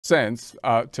sense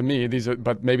to me.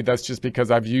 But maybe that's just because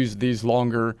I've used these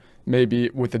longer, maybe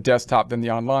with the desktop than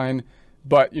the online.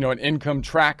 But an income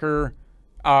tracker,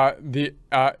 the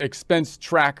expense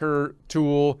tracker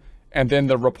tool, and then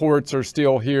the reports are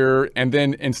still here. And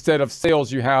then instead of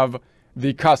sales, you have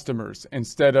the customers.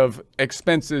 Instead of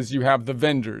expenses, you have the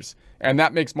vendors. And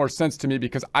that makes more sense to me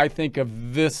because I think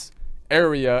of this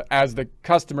area as the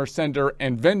customer center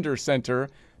and vendor center,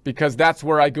 because that's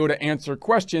where I go to answer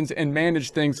questions and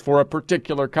manage things for a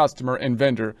particular customer and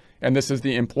vendor. And this is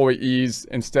the employees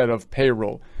instead of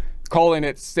payroll. Calling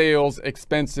it sales,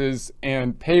 expenses,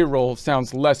 and payroll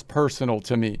sounds less personal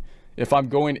to me. If I'm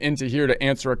going into here to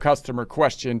answer a customer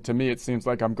question, to me it seems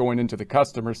like I'm going into the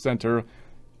customer center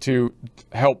to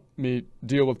help me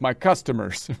deal with my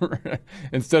customers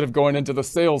instead of going into the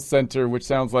sales center, which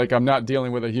sounds like I'm not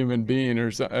dealing with a human being or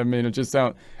something. I mean, it just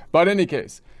sounds, but in any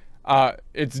case,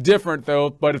 it's different though,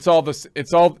 but it's all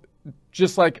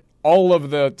just like all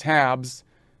of the tabs.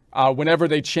 Whenever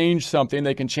they change something,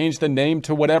 they can change the name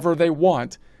to whatever they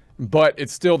want, but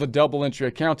it's still the double entry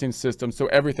accounting system. So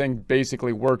everything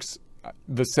basically works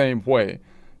the same way.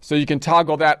 So you can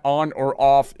toggle that on or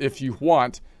off if you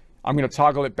want. I'm going to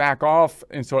toggle it back off,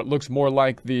 and so it looks more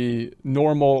like the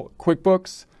normal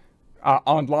QuickBooks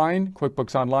Online,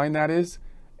 QuickBooks Online that is.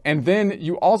 And then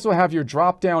you also have your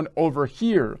drop down over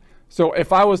here. So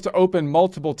if I was to open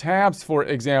multiple tabs, for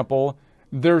example,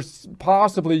 there's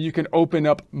possibly you can open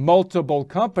up multiple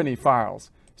company files.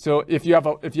 So if you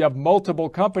have multiple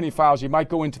company files, you might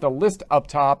go into the list up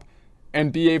top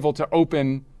and be able to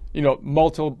open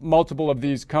multiple of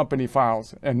these company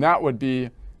files, and that would be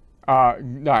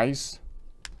nice,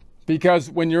 because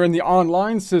when you're in the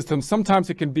online system, sometimes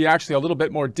it can be actually a little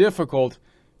bit more difficult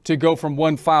to go from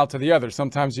one file to the other.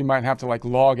 Sometimes you might have to like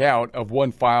log out of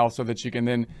one file so that you can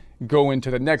then go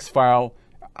into the next file.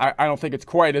 I don't think it's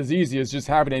quite as easy as just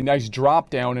having a nice drop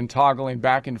down and toggling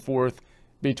back and forth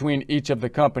between each of the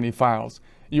company files.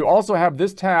 You also have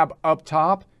this tab up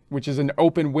top, which is an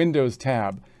open windows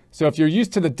tab. So if you're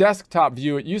used to the desktop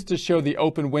view, it used to show the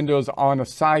open windows on a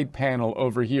side panel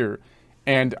over here.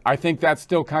 And I think that's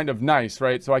still kind of nice,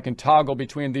 right? So I can toggle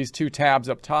between these two tabs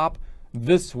up top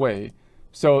this way.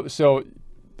 So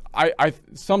I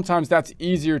sometimes that's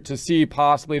easier to see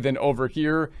possibly than over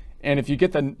here. And if you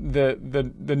get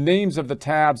the names of the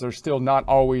tabs are still not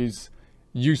always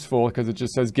useful because it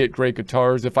just says get great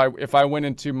guitars. If I went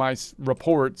into my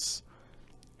reports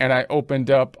and I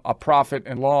opened up a profit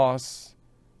and loss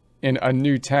in a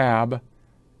new tab,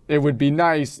 it would be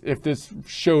nice if this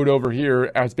showed over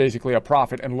here as basically a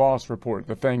profit and loss report,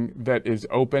 the thing that is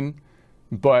open.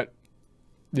 But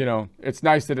it's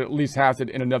nice that it at least has it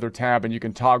in another tab, and you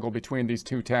can toggle between these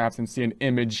two tabs and see an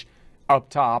image up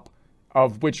top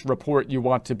of which report you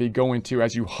want to be going to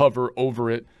as you hover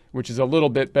over it, which is a little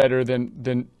bit better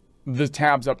than the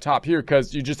tabs up top here,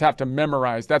 because you just have to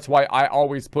memorize. That's why I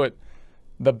always put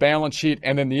the balance sheet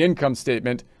and then the income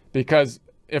statement, because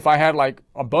if I had like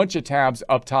a bunch of tabs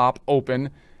up top open,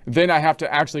 then I have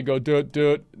to actually go do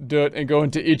it and go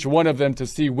into each one of them to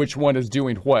see which one is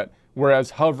doing what.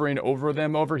 Whereas hovering over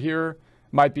them over here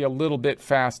might be a little bit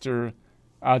faster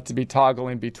to be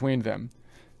toggling between them.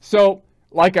 So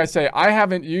like I say, I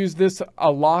haven't used this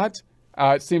a lot.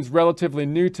 It seems relatively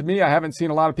new to me. I haven't seen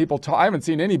a lot of people talk. I haven't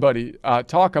seen anybody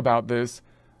talk about this,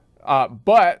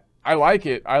 but I like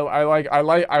it.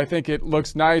 I think it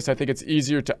looks nice. I think it's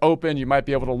easier to open. You might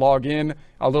be able to log in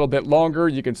a little bit longer.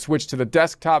 You can switch to the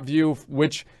desktop view,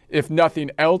 which, if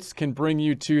nothing else, can bring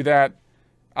you to that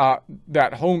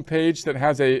home page that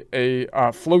has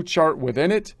a flow chart within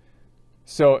it.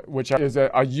 So, which is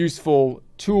a useful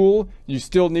tool. You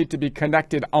still need to be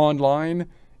connected online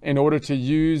in order to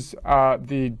use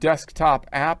the desktop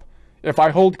app. If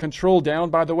I hold Control down,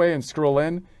 by the way, and scroll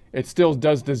in, it still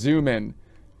does the zoom in,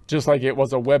 just like it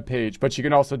was a web page. But you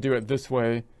can also do it this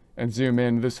way and zoom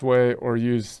in this way, or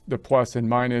use the plus and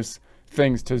minus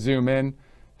things to zoom in.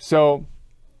 So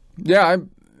yeah,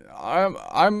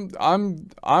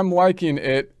 I'm liking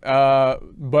it,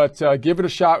 but give it a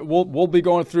shot. We'll be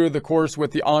going through the course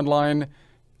with the online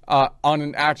on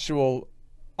an actual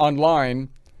online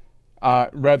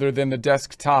rather than the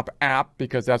desktop app,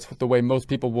 because that's the way most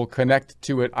people will connect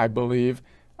to it, I believe.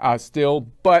 Still,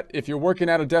 but if you're working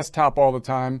at a desktop all the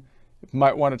time, you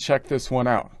might want to check this one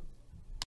out.